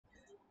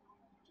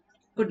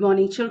Good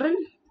morning,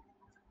 children.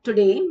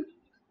 Today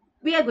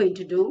we are going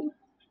to do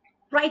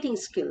writing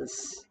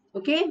skills.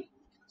 Okay,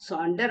 so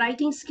under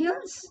writing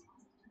skills,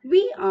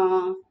 we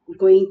are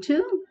going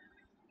to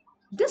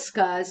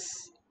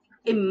discuss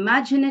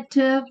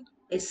imaginative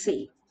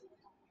essay.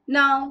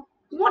 Now,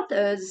 what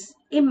is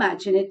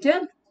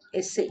imaginative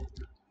essay?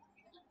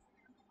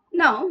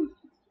 Now,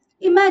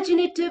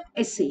 imaginative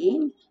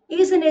essay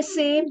is an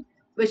essay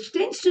which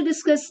tends to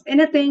discuss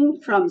anything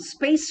from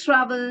space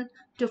travel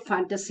to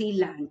fantasy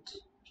land.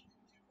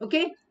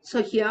 Okay,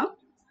 so here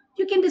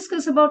you can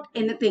discuss about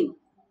anything.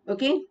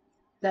 Okay,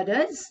 that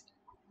is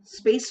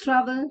space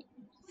travel,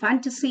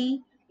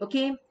 fantasy.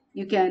 Okay,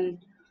 you can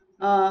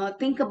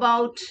think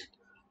about,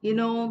 you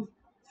know,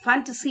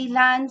 fantasy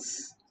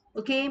lands.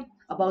 Okay,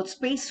 about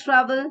space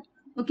travel.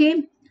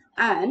 Okay,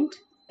 and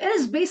it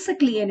is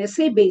basically an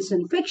essay based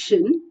on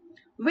fiction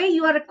where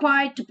you are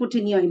required to put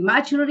in your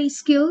imaginary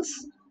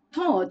skills,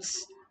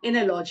 thoughts in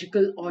a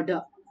logical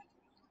order.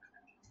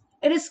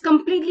 It is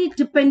completely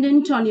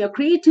dependent on your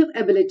creative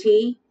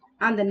ability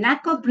and the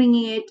knack of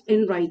bringing it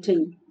in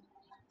writing.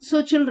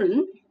 So,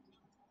 children,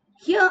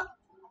 here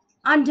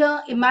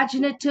under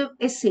imaginative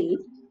essay,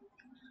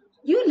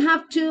 you'll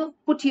have to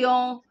put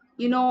your,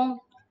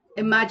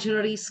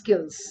 imaginary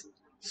skills.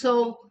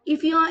 So,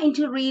 if you are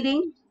into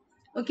reading,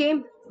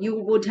 okay,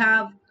 you would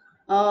have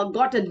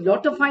got a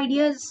lot of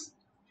ideas,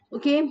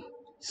 okay.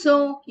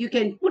 So, you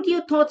can put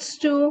your thoughts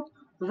to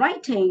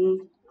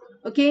writing,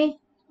 okay.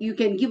 You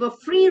can give a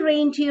free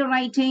rein to your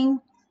writing,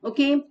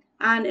 okay,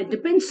 and it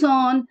depends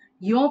on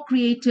your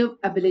creative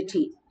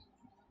ability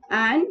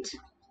and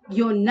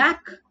your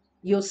knack,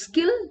 your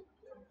skill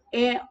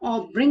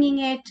of bringing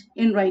it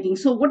in writing.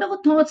 So, whatever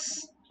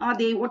thoughts are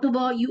they,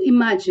 whatever you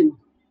imagine,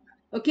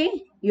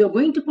 okay, you're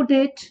going to put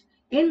it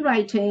in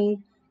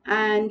writing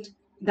and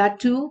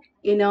that too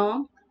in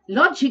a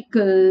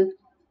logical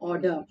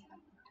order.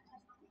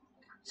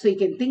 So, you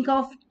can think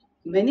of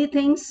many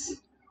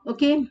things,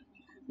 okay,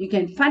 you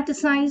can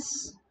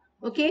fantasize,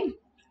 okay.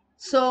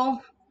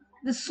 So,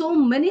 there's so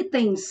many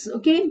things,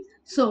 okay.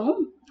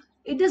 So,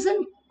 it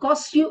doesn't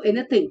cost you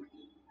anything,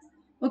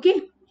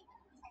 okay.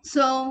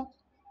 So,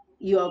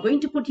 you are going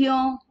to put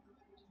your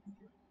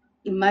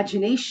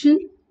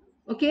imagination,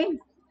 okay,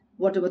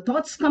 whatever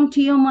thoughts come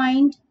to your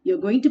mind, you're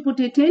going to put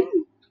it in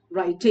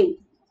writing.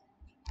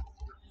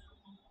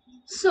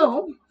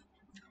 So,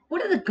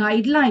 what are the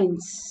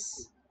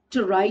guidelines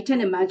to write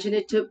an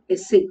imaginative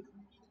essay?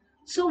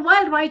 So,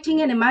 while writing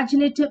an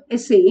imaginative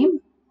essay,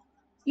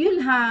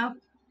 you'll have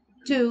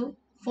to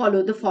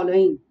follow the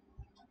following,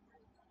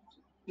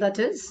 that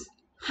is,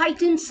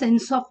 heightened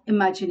sense of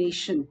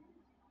imagination.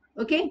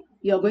 Okay,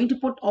 you're going to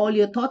put all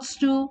your thoughts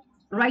to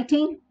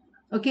writing.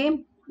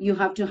 Okay, you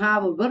have to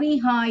have a very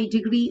high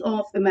degree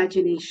of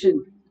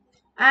imagination,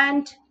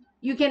 and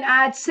you can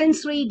add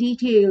sensory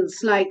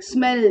details like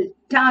smell,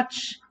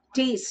 touch,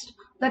 taste.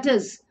 That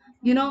is,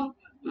 you know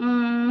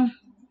mm,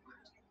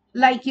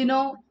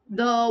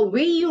 the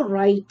way you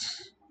write.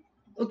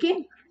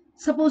 Okay,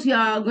 suppose you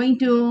are going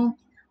to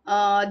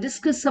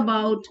discuss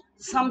about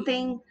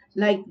something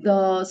like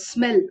the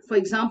smell, for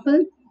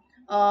example,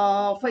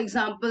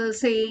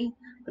 say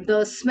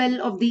the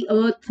smell of the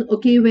earth.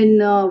 Okay, when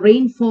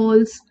rain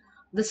falls,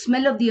 the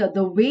smell of the earth,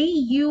 the way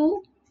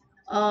you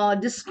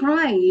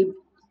describe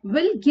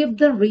will give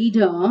the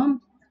reader,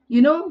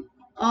 you know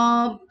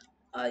uh,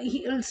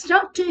 he'll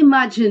start to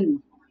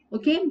imagine.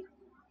 Okay,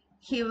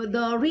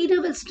 the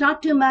reader will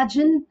start to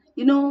imagine,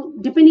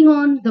 depending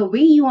on the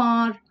way you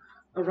are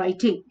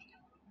writing.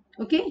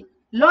 Okay,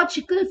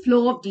 logical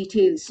flow of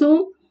details.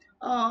 So,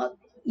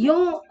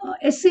 your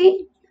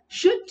essay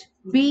should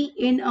be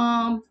in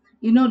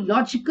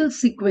logical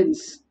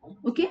sequence.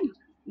 Okay,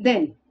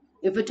 then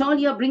if at all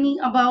you're bringing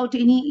about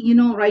any,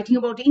 writing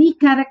about any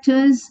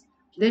characters,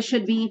 there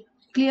should be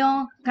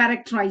clear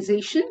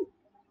characterization,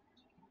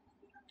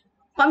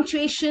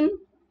 punctuation,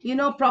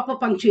 proper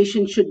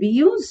punctuation should be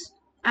used,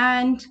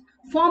 and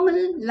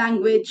formal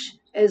language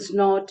is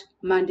not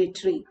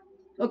mandatory.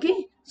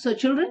 Okay, so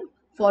children,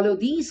 follow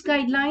these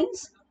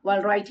guidelines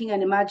while writing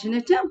an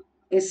imaginative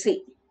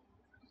essay.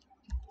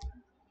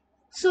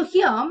 So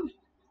here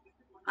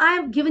I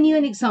have given you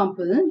an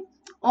example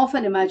of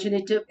an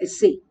imaginative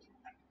essay.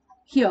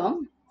 Here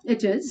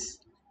it is,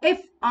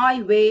 if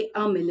I were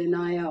a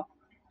millionaire.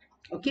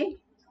 Okay,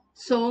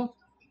 so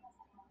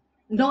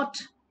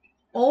not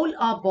all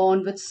are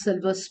born with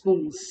silver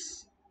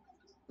spoons.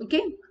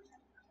 Okay,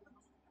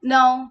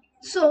 now,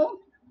 so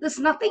there's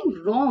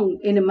nothing wrong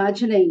in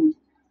imagining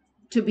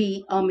to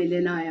be a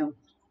millionaire.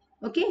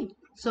 Okay,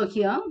 so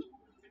here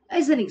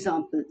is an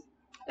example.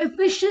 If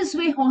wishes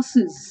were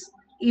horses,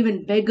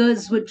 even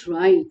beggars would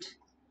ride.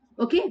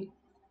 Okay,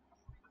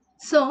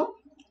 so,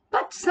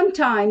 but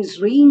sometimes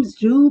dreams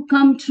do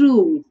come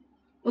true.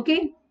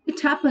 Okay,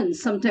 it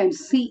happens sometimes.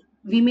 See,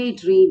 we may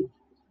dream.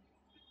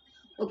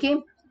 Okay,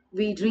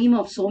 we dream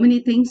of so many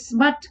things,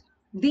 but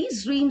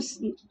these dreams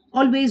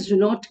always do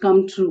not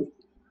come true.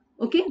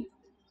 Okay,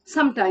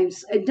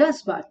 sometimes it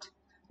does, but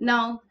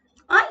now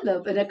I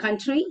live in a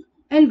country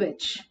in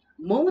which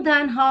more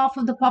than half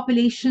of the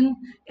population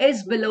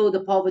is below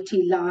the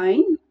poverty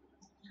line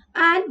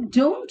and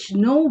don't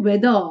know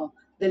whether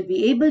they'll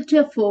be able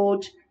to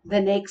afford the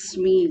next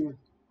meal.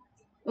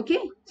 Okay,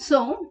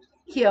 so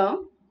here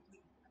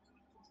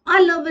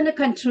I live in a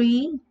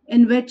country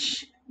in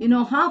which,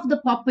 half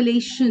the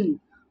population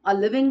are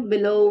living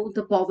below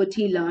the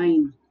poverty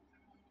line.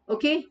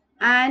 Okay,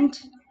 and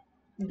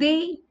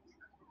they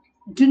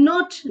do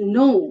not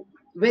know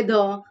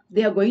whether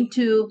they are going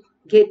to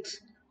get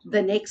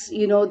the next,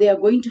 they are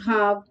going to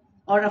have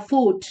or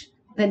afford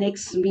the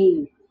next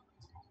meal.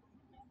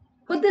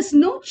 But there's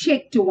no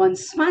check to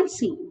one's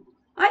fancy.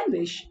 I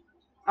wish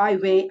I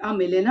were a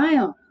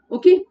millionaire.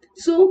 Okay,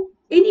 so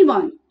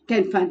anyone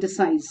can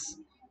fantasize,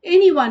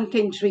 anyone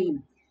can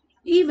dream.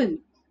 Even,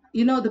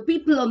 the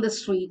people on the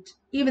street,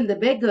 even the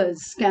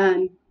beggars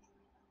can,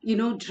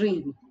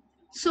 dream.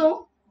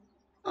 So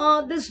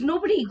there's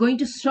nobody going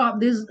to stop.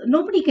 There's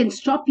nobody can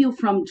stop you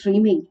from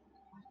dreaming.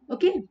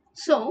 Okay,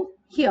 so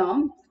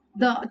here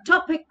the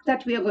topic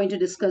that we are going to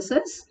discuss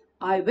is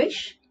I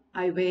wish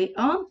I were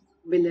a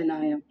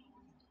millionaire.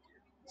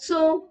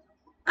 So,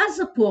 as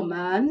a poor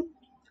man,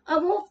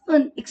 I've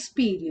often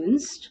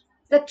experienced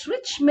that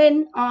rich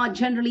men are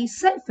generally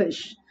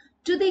selfish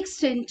to the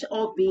extent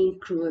of being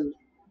cruel.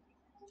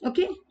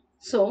 Okay,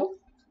 so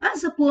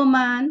as a poor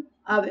man,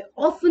 I've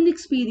often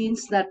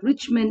experienced that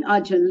rich men are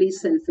generally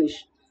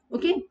selfish.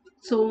 Okay,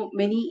 so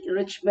many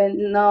rich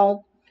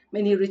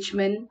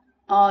men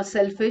are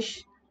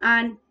selfish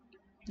and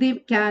they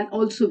can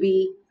also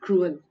be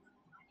cruel.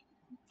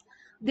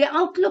 Their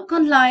outlook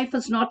on life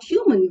is not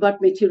human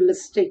but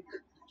materialistic.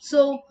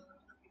 So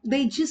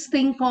they just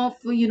think of,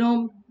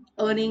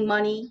 earning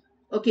money,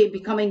 okay,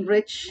 becoming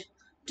rich,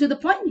 to the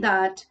point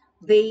that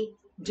they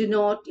do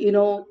not,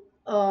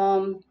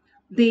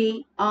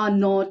 they are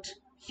not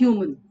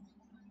human.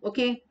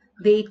 Okay,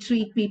 they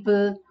treat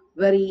people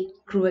very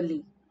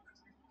cruelly.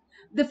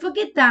 They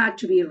forget that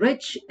to be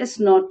rich is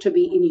not to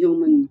be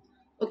inhuman.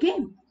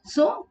 Okay,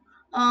 so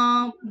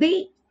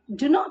they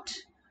do not,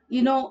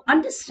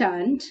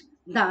 understand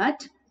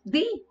that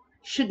they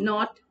should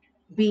not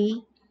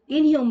be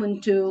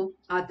inhuman to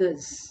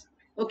others.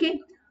 Okay,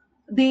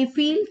 they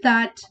feel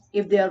that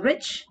if they are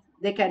rich,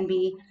 they can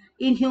be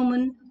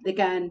inhuman, they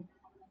can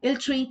ill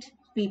treat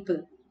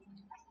people.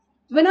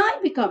 When I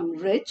become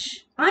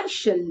rich, I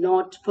shall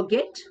not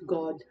forget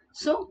God.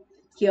 So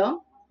here,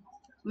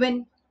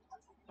 when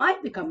I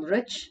become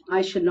rich,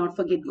 I shall not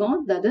forget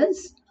God. That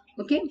is,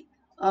 okay,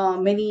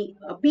 many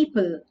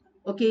people,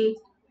 okay,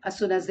 as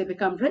soon as they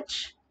become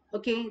rich,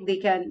 okay,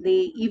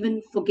 they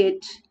even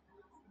forget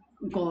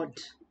God.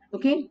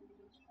 Okay,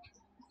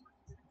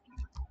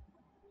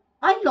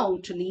 I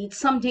long to lead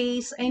some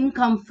days in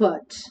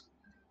comfort.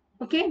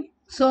 Okay,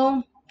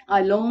 so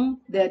I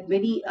long that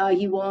many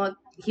he was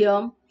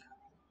here.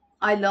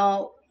 I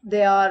love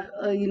they are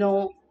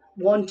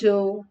want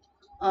to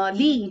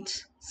lead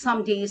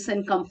some days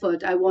in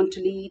comfort. I want to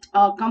lead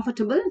a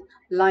comfortable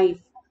life.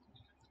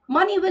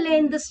 Money will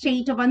end the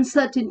state of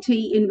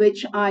uncertainty in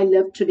which I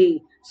live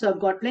today. So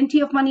I've got plenty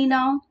of money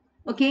now.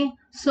 Okay,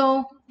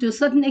 so to a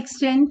certain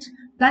extent,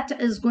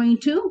 that is going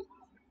to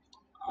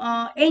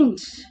end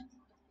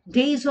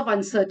days of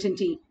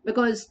uncertainty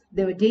because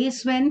there were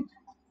days when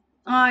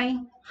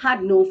I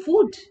had no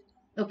food.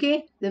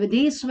 Okay, there were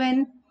days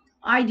when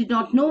I did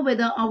not know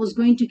whether I was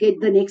going to get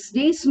the next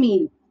day's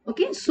meal.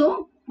 Okay,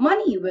 so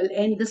money will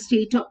end the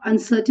state of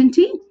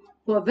uncertainty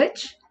for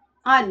which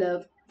I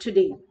live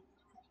today.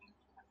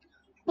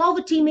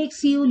 Poverty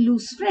makes you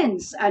lose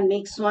friends and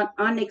makes one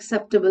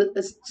unacceptable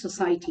in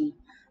society.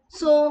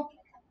 So,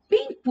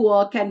 being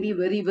poor can be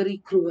very,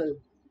 very cruel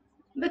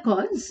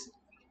because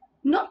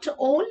not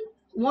all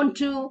want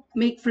to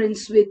make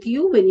friends with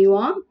you when you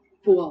are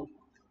poor.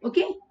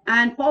 Okay,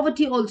 and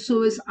poverty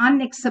also is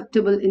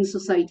unacceptable in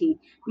society.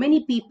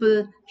 Many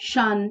people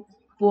shun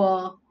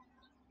poor.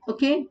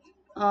 Okay,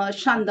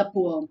 shun the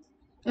poor.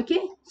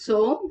 Okay,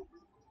 so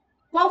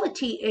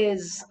poverty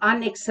is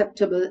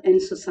unacceptable in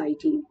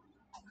society.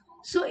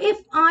 So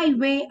if I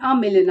were a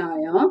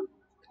millionaire,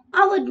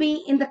 I would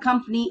be in the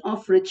company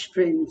of rich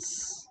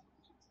friends.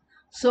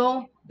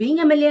 So being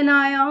a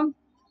millionaire,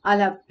 I'll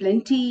have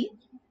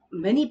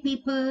many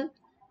people,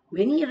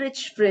 many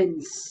rich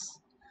friends.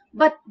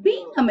 But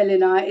being a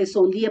millionaire is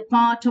only a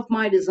part of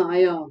my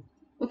desire.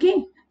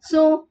 Okay,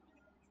 so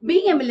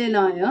being a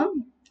millionaire,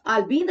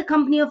 I'll be in the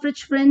company of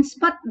rich friends,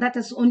 but that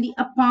is only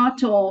a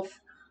part of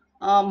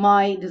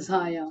my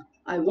desire.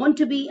 I want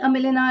to be a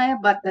millionaire,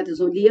 but that is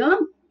only a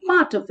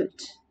part of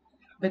it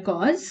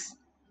because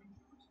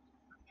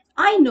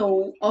I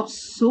know of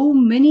so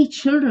many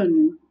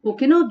children who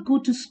cannot go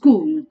to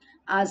school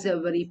as they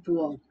are very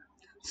poor.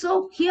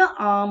 So here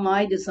are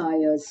my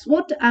desires.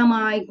 What am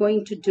I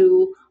going to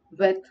do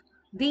with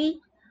the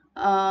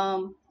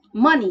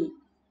money?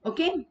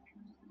 Okay.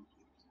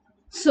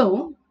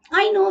 So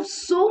I know of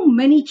so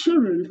many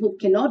children who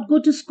cannot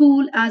go to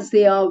school as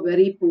they are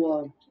very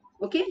poor.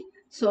 Okay.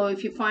 So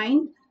if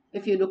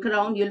you look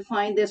around, you'll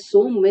find there's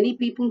so many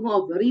people who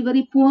are very,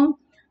 very poor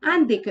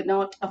and they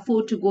cannot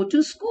afford to go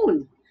to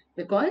school.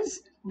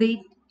 because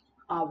they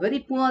are very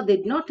poor. They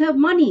did not have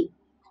money,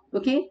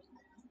 okay,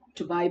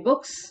 to buy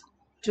books,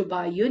 to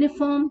buy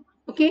uniform,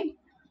 okay,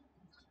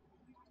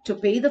 to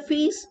pay the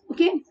fees,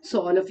 okay.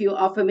 So all of you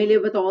are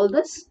familiar with all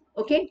this,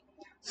 okay.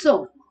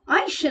 So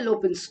I shall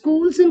open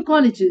schools and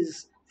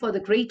colleges for the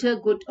greater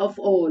good of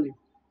all,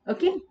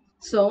 okay.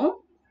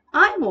 So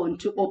I want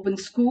to open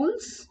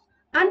schools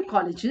and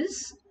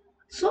colleges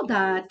so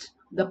that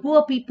the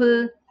poor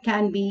people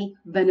can be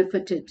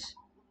benefited.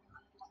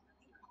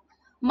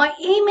 My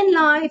aim in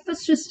life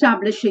is to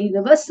establish a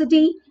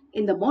university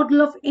in the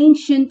model of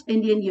ancient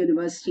Indian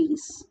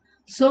universities.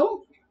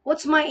 So,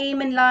 what's my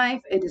aim in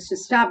life? It is to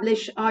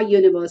establish our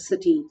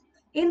university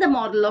in the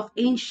model of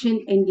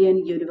ancient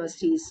Indian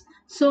universities.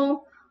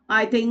 So,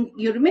 I think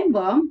you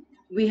remember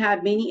we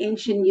had many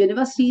ancient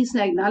universities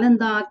like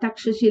Nalanda,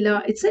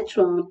 Takshashila,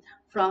 etc.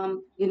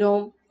 from,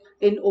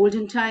 in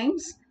olden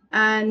times,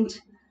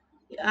 and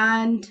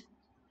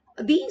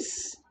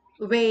these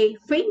were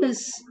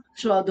famous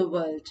throughout the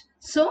world.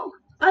 So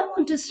I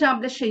want to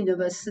establish a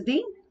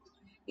university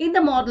in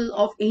the model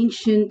of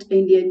ancient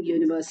Indian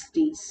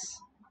universities.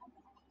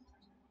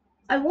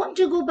 I want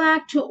to go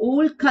back to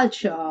old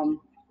culture,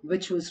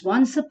 which was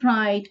once a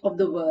pride of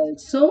the world.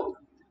 So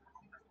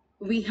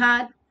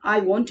I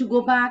want to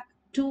go back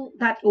to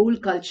that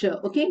old culture,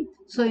 okay.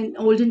 So in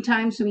olden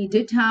times we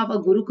did have a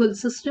gurukul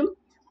system,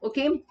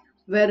 okay,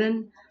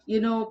 wherein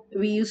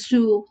we used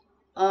to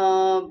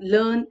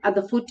learn at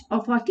the foot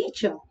of our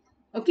teacher,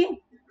 okay.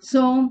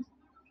 So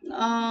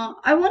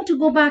I want to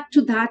go back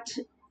to that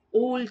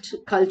old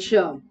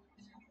culture,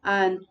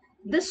 and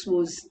this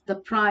was the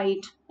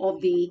pride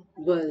of the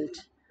world,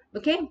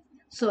 okay.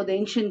 So the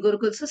ancient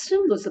gurukul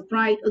system was the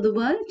pride of the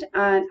world,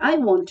 and I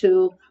want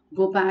to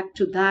go back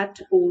to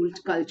that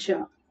old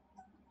culture.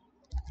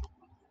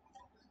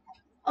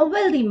 A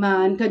wealthy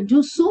man can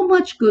do so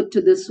much good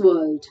to this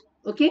world,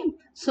 okay.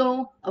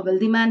 So a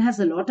wealthy man has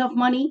a lot of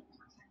money,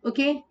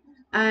 okay,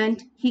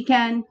 and he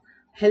can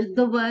help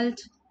the world,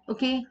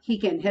 okay, he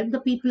can help the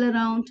people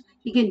around,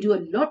 he can do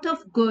a lot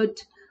of good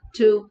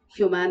to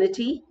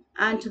humanity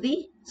and to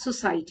the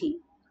society.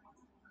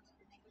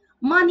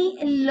 Money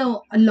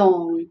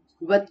along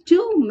with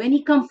too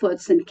many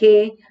comforts and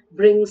care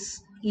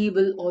brings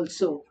evil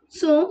also.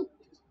 So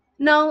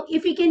now,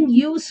 if we can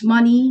use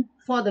money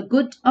for the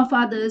good of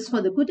others,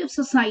 for the good of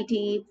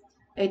society,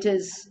 it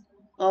is,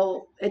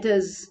 for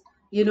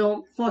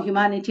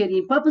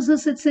humanitarian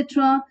purposes,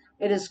 etc.,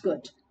 it is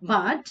good.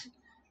 But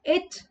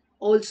it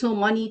also,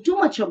 money, too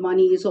much of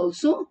money is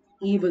also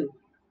evil.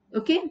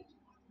 Okay?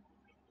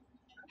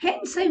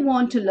 Hence, I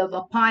want to live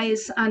a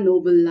pious and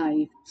noble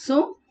life.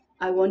 So,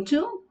 I want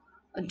to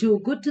do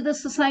good to the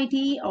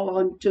society. I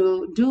want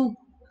to do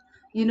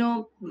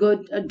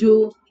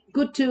do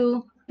good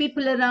to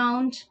people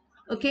around,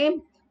 okay.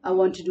 I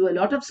want to do a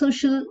lot of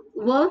social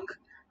work,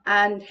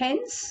 and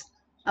hence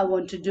I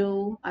want to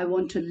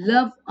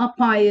live a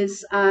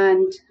pious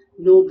and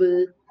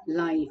noble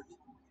life.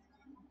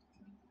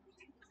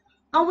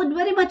 I would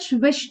very much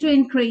wish to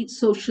encourage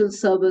social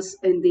service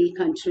in the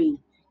country,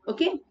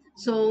 okay.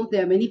 So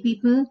there are many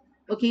people,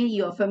 okay,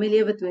 you are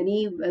familiar with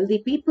many wealthy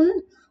people,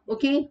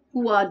 okay,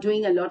 who are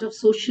doing a lot of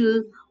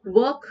social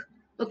work,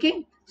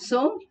 okay.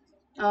 So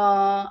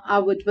I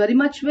would very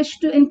much wish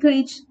to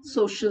encourage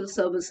social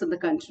service in the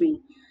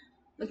country,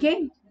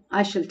 okay.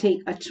 I shall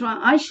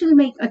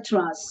make a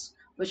trust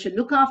which should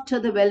look after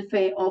the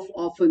welfare of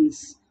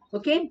orphans,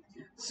 okay.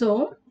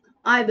 So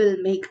I will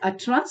make a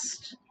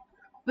trust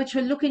which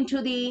will look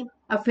into the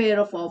affair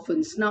of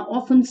orphans. Now,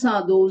 orphans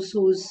are those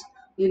who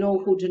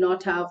do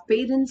not have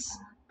parents.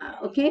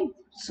 Okay,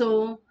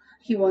 so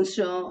he wants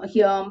to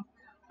here.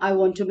 I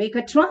want to make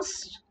a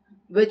trust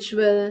which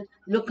will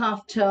look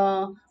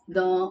after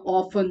the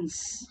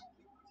orphans.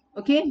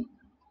 Okay,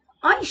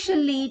 I shall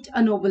lead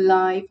a noble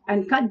life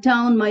and cut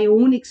down my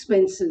own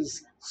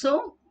expenses.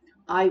 So,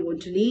 I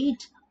want to lead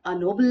a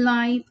noble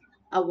life,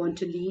 I want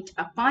to lead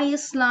a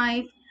pious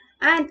life,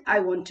 and I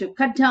want to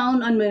cut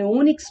down on my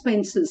own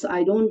expenses.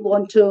 I don't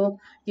want to,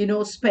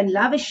 spend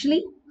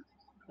lavishly.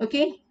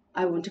 Okay,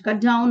 I want to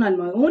cut down on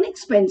my own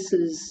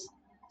expenses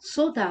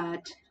so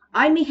that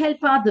I may help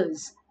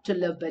others to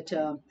live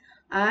better.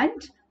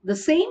 And the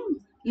same,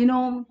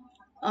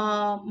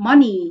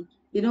 money,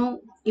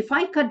 if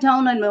I cut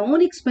down on my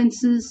own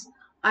expenses,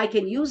 I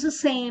can use the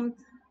same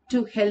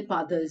to help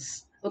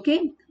others.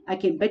 Okay, I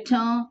can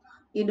better,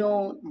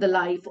 the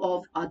life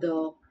of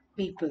other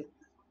people.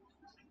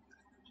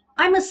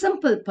 I'm a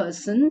simple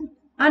person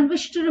and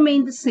wish to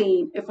remain the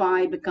same if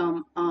I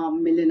become a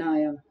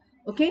millionaire.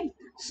 Okay,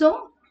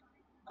 so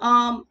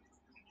um,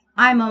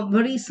 I'm a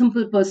very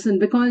simple person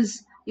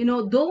because,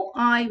 though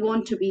I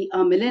want to be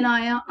a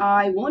millionaire,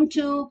 I want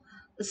to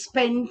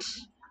spend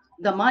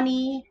the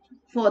money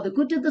for the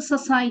good of the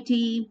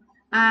society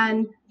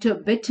and to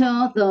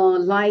better the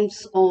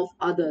lives of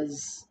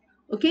others.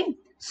 Okay,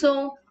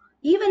 so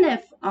even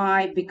if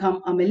I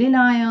become a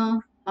millionaire,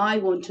 I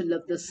want to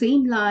live the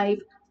same life.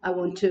 I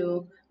want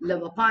to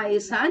live a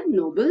pious and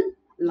noble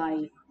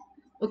life.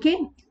 Okay,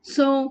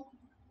 so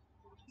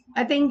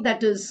I think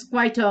that is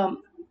quite a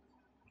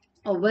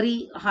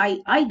very high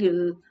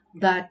ideal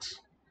that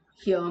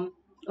here.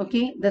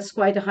 Okay, that's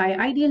quite a high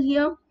ideal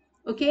here.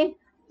 Okay,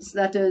 so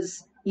that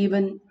is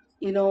even,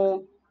 you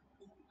know,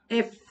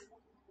 if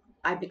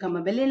I become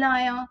a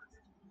millionaire,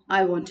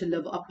 I want to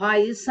live a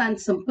pious and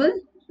simple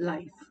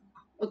life.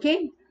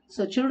 Okay,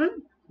 so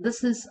children,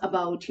 this is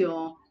about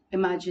your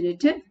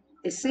imaginative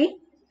essay.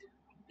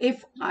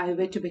 If I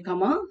were to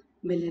become a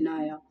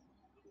millionaire.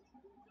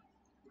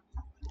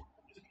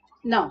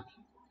 Now,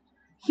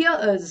 here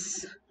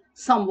is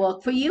some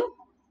work for you.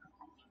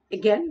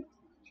 Again,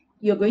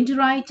 you're going to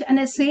write an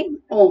essay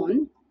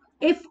on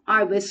if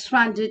I was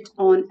stranded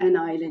on an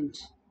island.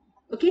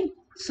 Okay,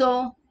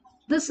 so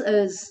this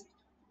is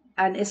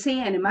an essay,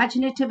 an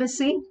imaginative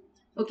essay,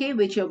 okay,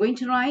 which you're going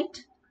to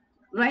write,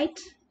 right?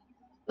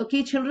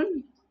 Okay,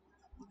 children.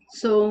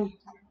 So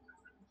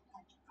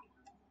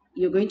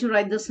you're going to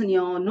write this in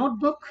your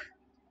notebook.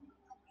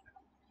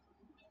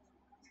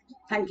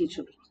 Thank you,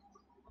 children.